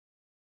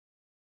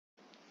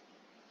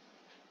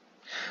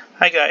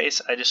Hi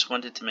guys, I just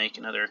wanted to make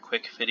another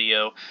quick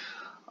video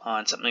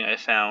on something I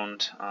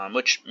found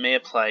which may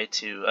apply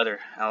to other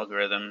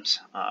algorithms.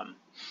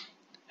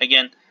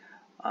 Again,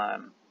 I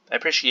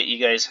appreciate you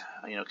guys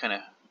kind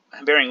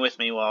of bearing with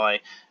me while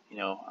I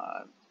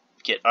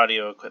get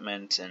audio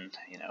equipment and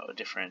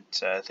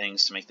different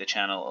things to make the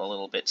channel a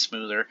little bit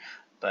smoother,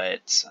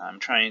 but I'm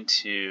trying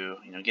to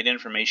get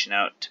information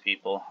out to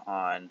people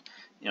on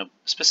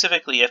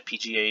specifically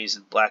FPGAs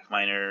and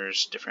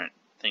Blackminers, different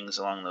things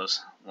along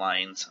those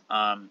lines.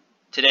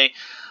 Today,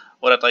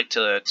 what I'd like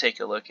to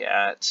take a look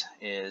at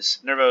is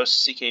Nervos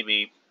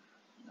CKB.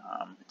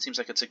 It seems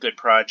like it's a good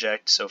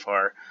project so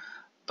far,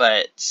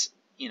 but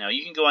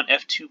you can go on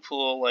F2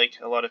 pool like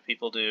a lot of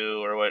people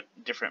do, or what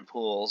different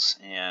pools,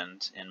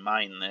 and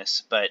mine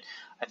this. But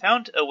I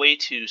found a way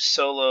to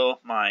solo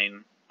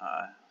mine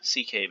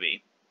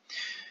CKB.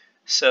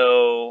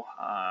 So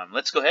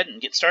let's go ahead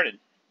and get started.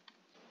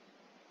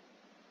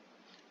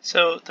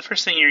 So the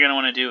first thing you're going to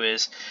want to do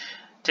is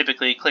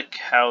typically click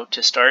how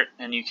to start,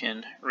 and you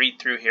can read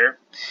through here.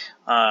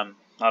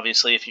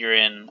 Obviously, if you're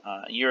in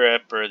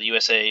Europe or the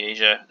USA,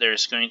 Asia,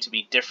 there's going to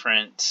be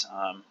different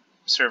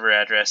server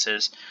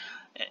addresses,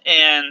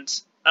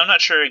 and I'm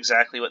not sure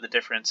exactly what the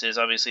difference is.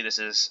 Obviously, this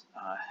is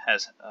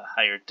has a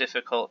higher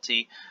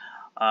difficulty.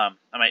 I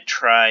might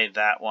try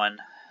that one.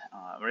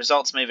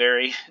 Results may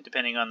vary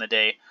depending on the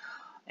day,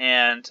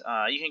 and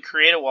you can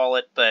create a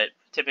wallet, but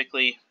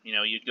typically,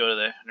 you'd go to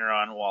the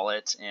Neuron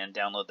wallet and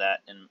download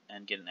that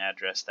and get an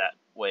address that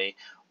way,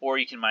 or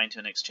you can mine to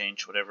an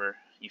exchange, whatever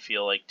you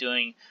feel like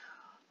doing.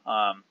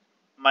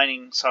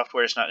 Mining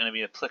software is not going to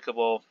be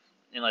applicable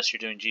unless you're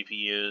doing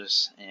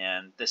GPUs,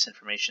 and this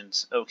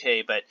information's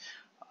okay, but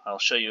I'll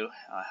show you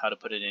how to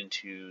put it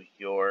into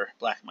your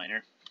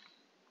Blackminer.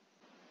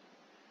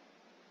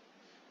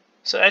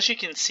 So as you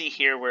can see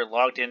here, we're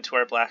logged into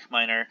our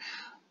Blackminer,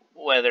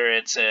 whether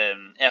it's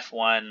an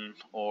F1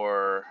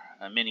 or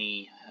a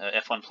mini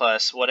F1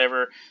 Plus,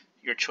 whatever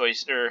your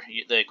choice or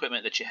the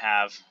equipment that you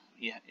have,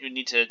 you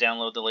need to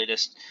download the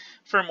latest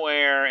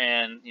firmware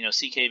and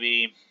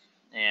CKB.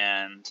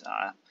 And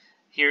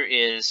here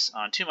is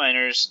on two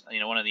miners,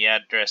 one of the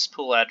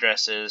pool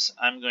addresses.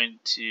 I'm going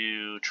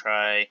to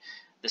try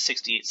the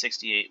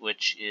 6868,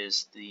 which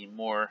is the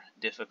more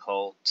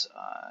difficult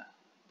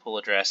pool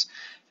address,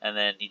 and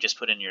then you just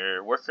put in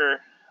your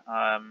worker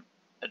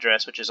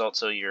address, which is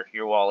also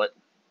your wallet,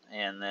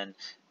 and then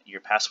your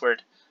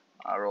password.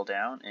 Roll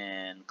down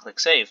and click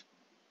save.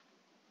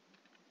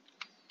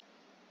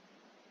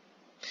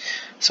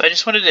 So I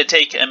just wanted to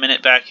take a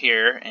minute back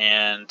here,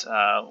 and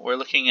we're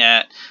looking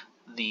at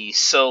the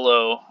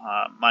solo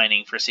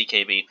mining for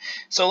CKB.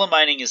 Solo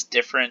mining is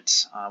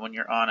different when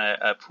you're on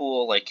a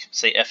pool, like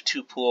say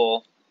F2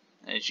 pool.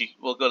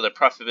 We'll go to the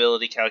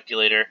profitability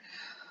calculator.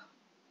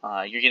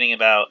 You're getting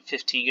about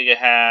 15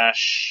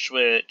 gigahash,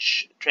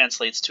 which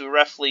translates to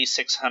roughly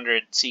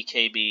 600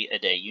 CKB a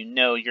day.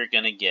 You're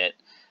going to get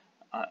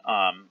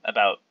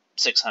about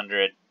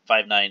 600,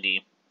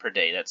 590 per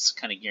day. That's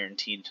kind of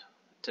guaranteed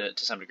to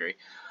some degree.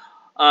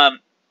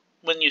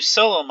 When you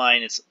solo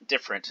mine, it's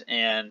different,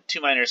 and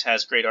Two Miners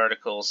has great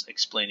articles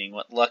explaining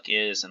what luck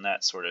is and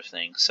that sort of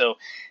thing. So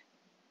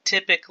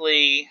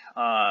typically,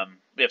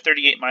 we have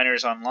 38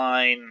 miners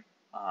online.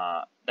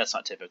 That's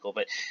not typical,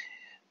 but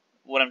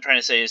what I'm trying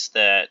to say is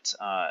that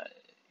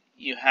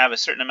you have a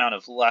certain amount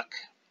of luck,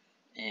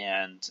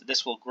 and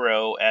this will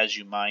grow as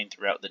you mine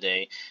throughout the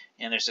day.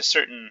 And there's a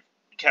certain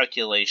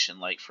calculation,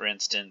 like for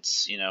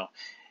instance,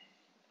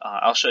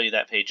 I'll show you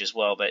that page as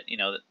well, but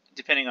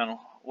depending on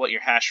what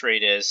your hash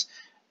rate is,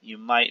 you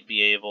might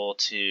be able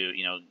to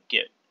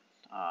get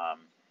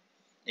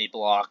a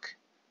block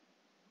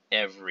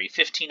every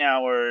 15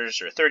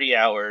 hours or 30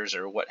 hours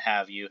or what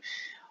have you,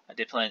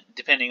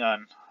 depending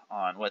on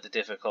what the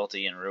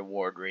difficulty and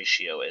reward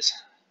ratio is.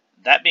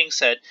 That being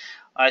said,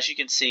 as you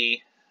can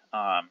see,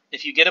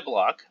 if you get a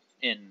block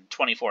in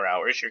 24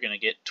 hours, you're going to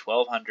get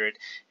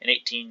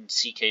 1,218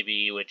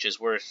 CKB, which is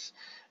worth,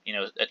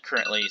 at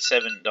currently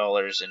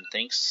 $7 and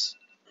thanks,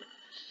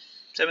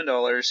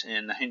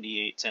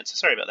 $7.98.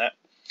 Sorry about that.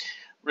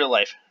 Real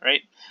life,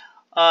 right?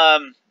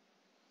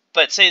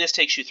 But say this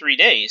takes you 3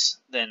 days,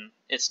 then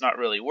it's not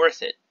really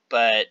worth it.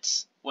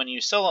 But when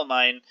you solo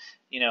mine,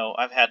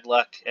 I've had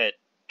luck at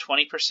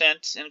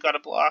 20% and got a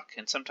block,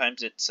 and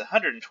sometimes it's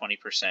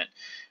 120%.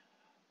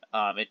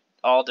 It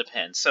all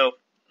depends. So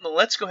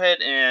let's go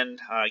ahead and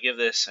give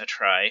this a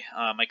try.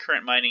 My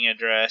current mining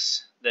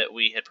address that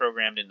we had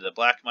programmed into the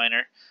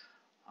Blackminer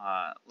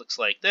looks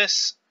like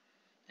this,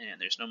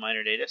 and there's no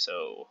miner data,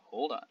 so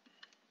hold on.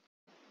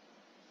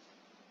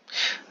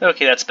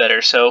 Okay, that's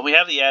better. So we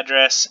have the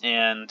address,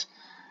 and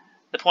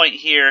the point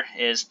here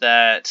is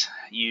that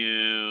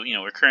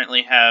we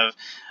currently have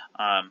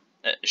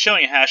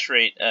showing a hash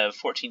rate of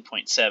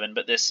 14.7,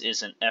 but this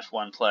is an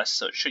F1 Plus,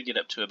 so it should get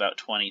up to about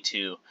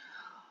 22.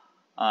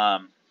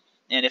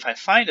 And if I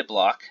find a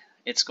block,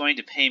 it's going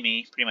to pay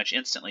me pretty much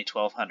instantly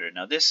 1,200.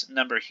 Now this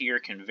number here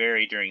can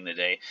vary during the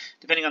day.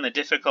 Depending on the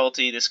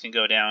difficulty, this can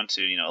go down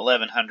to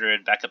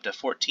 1,100, back up to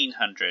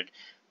 1,400.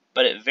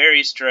 but it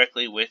varies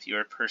directly with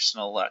your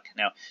personal luck.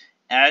 Now,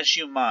 as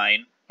you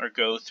mine or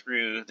go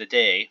through the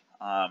day,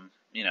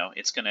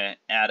 it's going to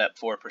add up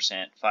 4%,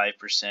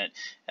 5%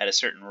 at a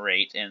certain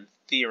rate, and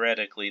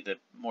theoretically, the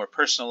more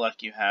personal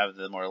luck you have,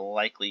 the more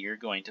likely you're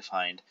going to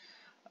find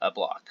a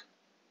block.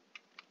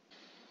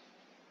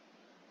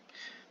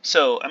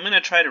 So I'm going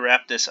to try to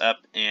wrap this up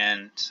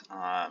and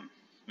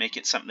make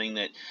it something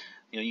that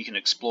you can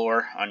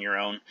explore on your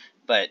own.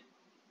 But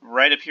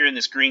right up here in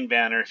this green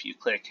banner, if you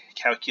click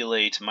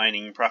Calculate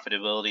Mining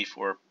Profitability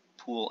for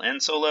Pool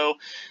and Solo,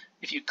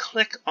 if you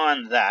click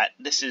on that,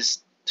 this is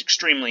an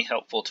extremely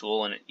helpful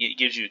tool, and it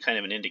gives you kind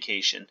of an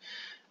indication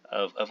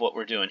of what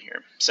we're doing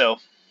here. So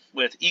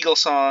with Eagle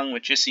Song,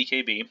 which is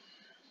CKB,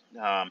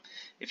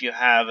 if you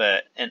have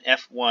an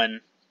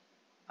F1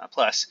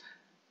 plus,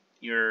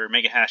 your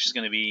mega hash is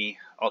going to be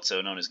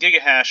also known as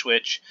gigahash,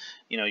 which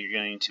you're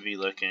going to be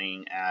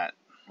looking at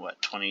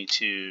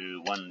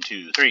 22, 1,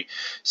 2, 3.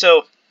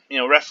 So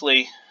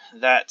roughly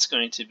that's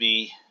going to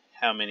be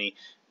how many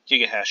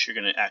gigahash you're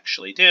going to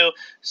actually do.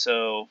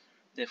 So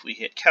if we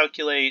hit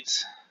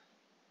calculate,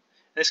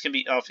 this can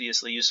be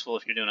obviously useful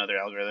if you're doing other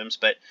algorithms,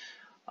 but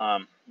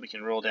we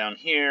can roll down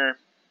here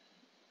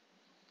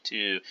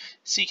to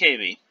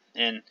CKB,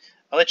 and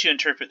I'll let you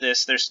interpret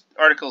this. There's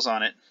articles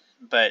on it,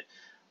 but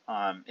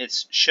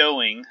it's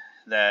showing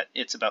that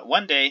it's about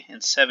 1 day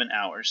and 7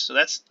 hours. So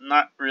that's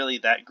not really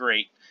that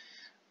great,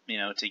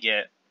 to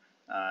get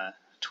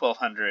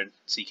 1200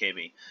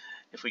 CKB.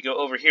 If we go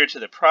over here to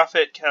the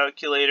profit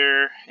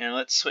calculator, and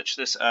let's switch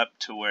this up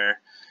to where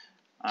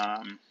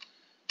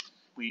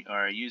we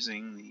are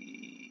using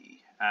the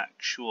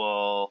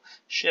actual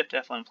shipped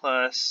F1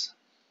 plus,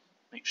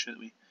 make sure that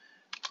we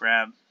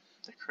grab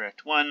the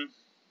correct one.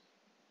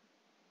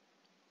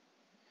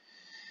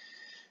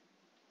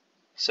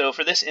 So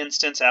for this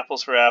instance,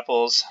 apples for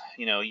apples,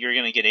 you're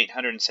going to get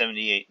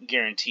 878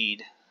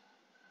 guaranteed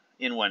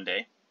in 1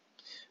 day.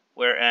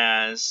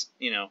 Whereas,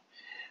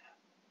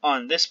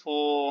 on this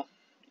pool,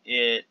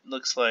 it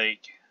looks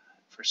like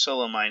for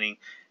solo mining,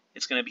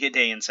 it's going to be a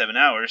day and 7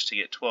 hours to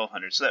get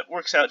 1200. So that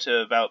works out to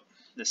about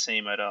the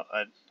same,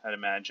 I'd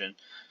imagine.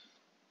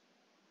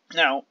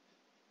 Now,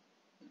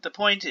 the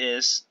point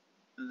is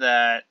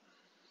that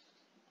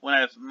when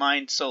I've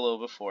mined solo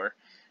before,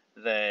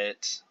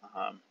 that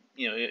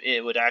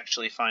it would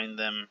actually find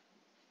them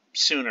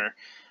sooner.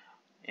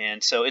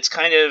 And so it's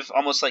kind of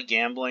almost like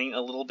gambling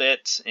a little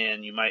bit,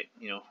 and you might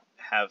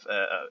have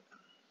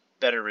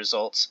better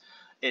results.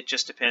 It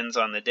just depends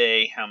on the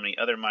day, how many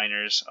other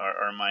miners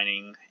are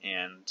mining,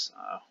 and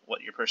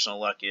what your personal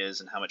luck is,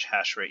 and how much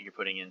hash rate you're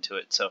putting into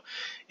it. So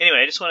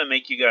anyway, I just want to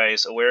make you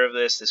guys aware of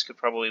this. This could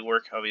probably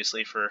work,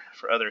 obviously, for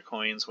other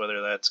coins,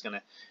 whether that's going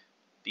to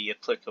be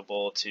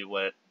applicable to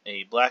what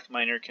a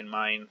Blackminer can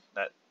mine.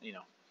 That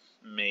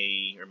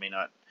may or may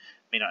not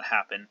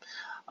happen.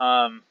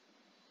 But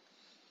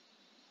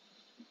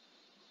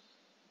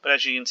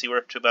as you can see, we're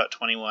up to about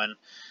 21,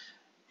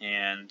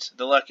 and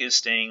the luck is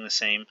staying the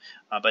same,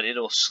 but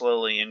it'll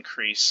slowly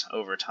increase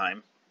over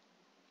time.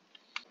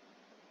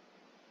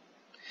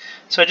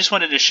 So I just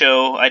wanted to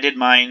show, I did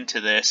mine to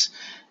this,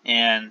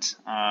 and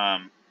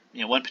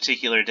one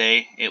particular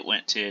day it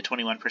went to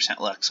 21%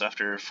 luck. So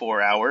after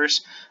 4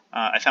 hours,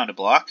 I found a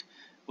block,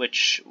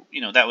 which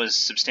that was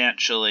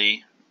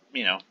substantially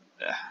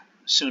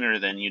sooner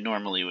than you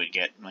normally would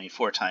get,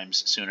 4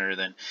 times sooner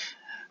than,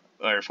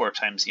 or 4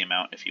 times the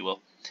amount, if you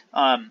will.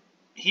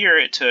 Here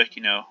it took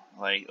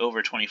like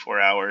over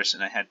 24 hours,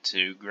 and I had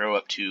to grow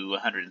up to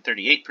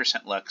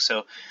 138% luck.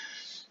 So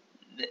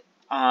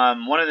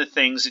one of the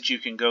things that you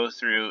can go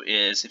through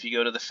is if you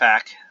go to the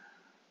FAQ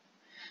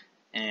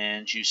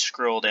and you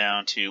scroll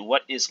down to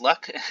what is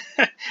luck,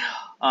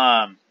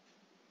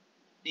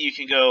 you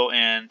can go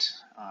and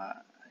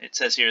it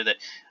says here that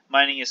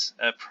mining is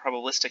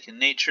probabilistic in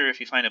nature. If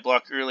you find a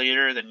block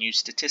earlier than you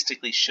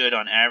statistically should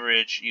on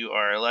average, you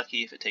are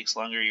lucky. If it takes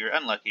longer, you're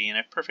unlucky. In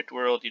a perfect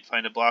world, you'd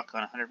find a block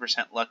on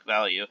 100% luck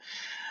value.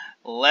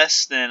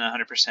 Less than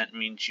 100%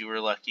 means you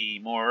were lucky.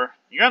 More,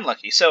 you're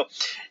unlucky. So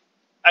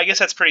I guess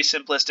that's pretty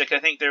simplistic. I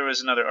think there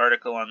was another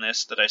article on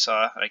this that I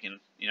saw I can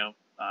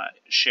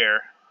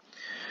share.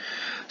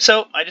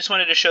 So I just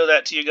wanted to show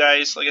that to you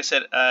guys. Like I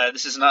said,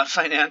 this is not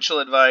financial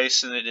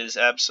advice, and it is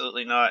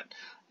absolutely not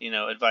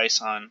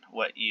advice on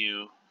what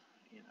you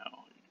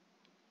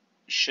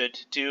should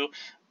do.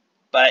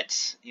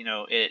 But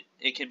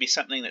it can be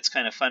something that's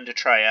kind of fun to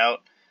try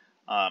out.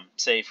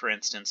 Say for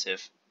instance,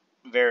 if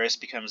Varus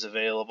becomes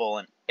available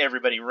and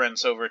everybody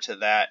runs over to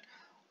that,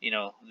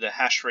 the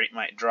hash rate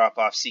might drop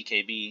off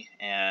CKB,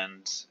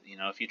 and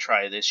if you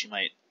try this, you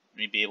might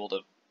be able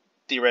to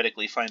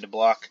theoretically find a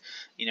block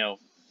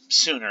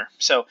sooner.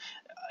 So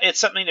it's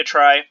something to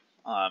try.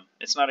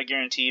 It's not a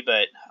guarantee,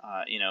 but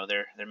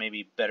there may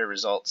be better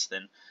results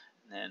than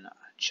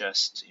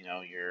just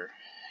your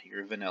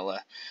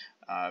vanilla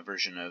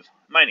version of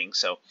mining.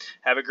 So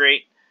have a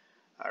great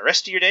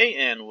rest of your day,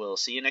 and we'll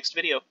see you next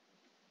video.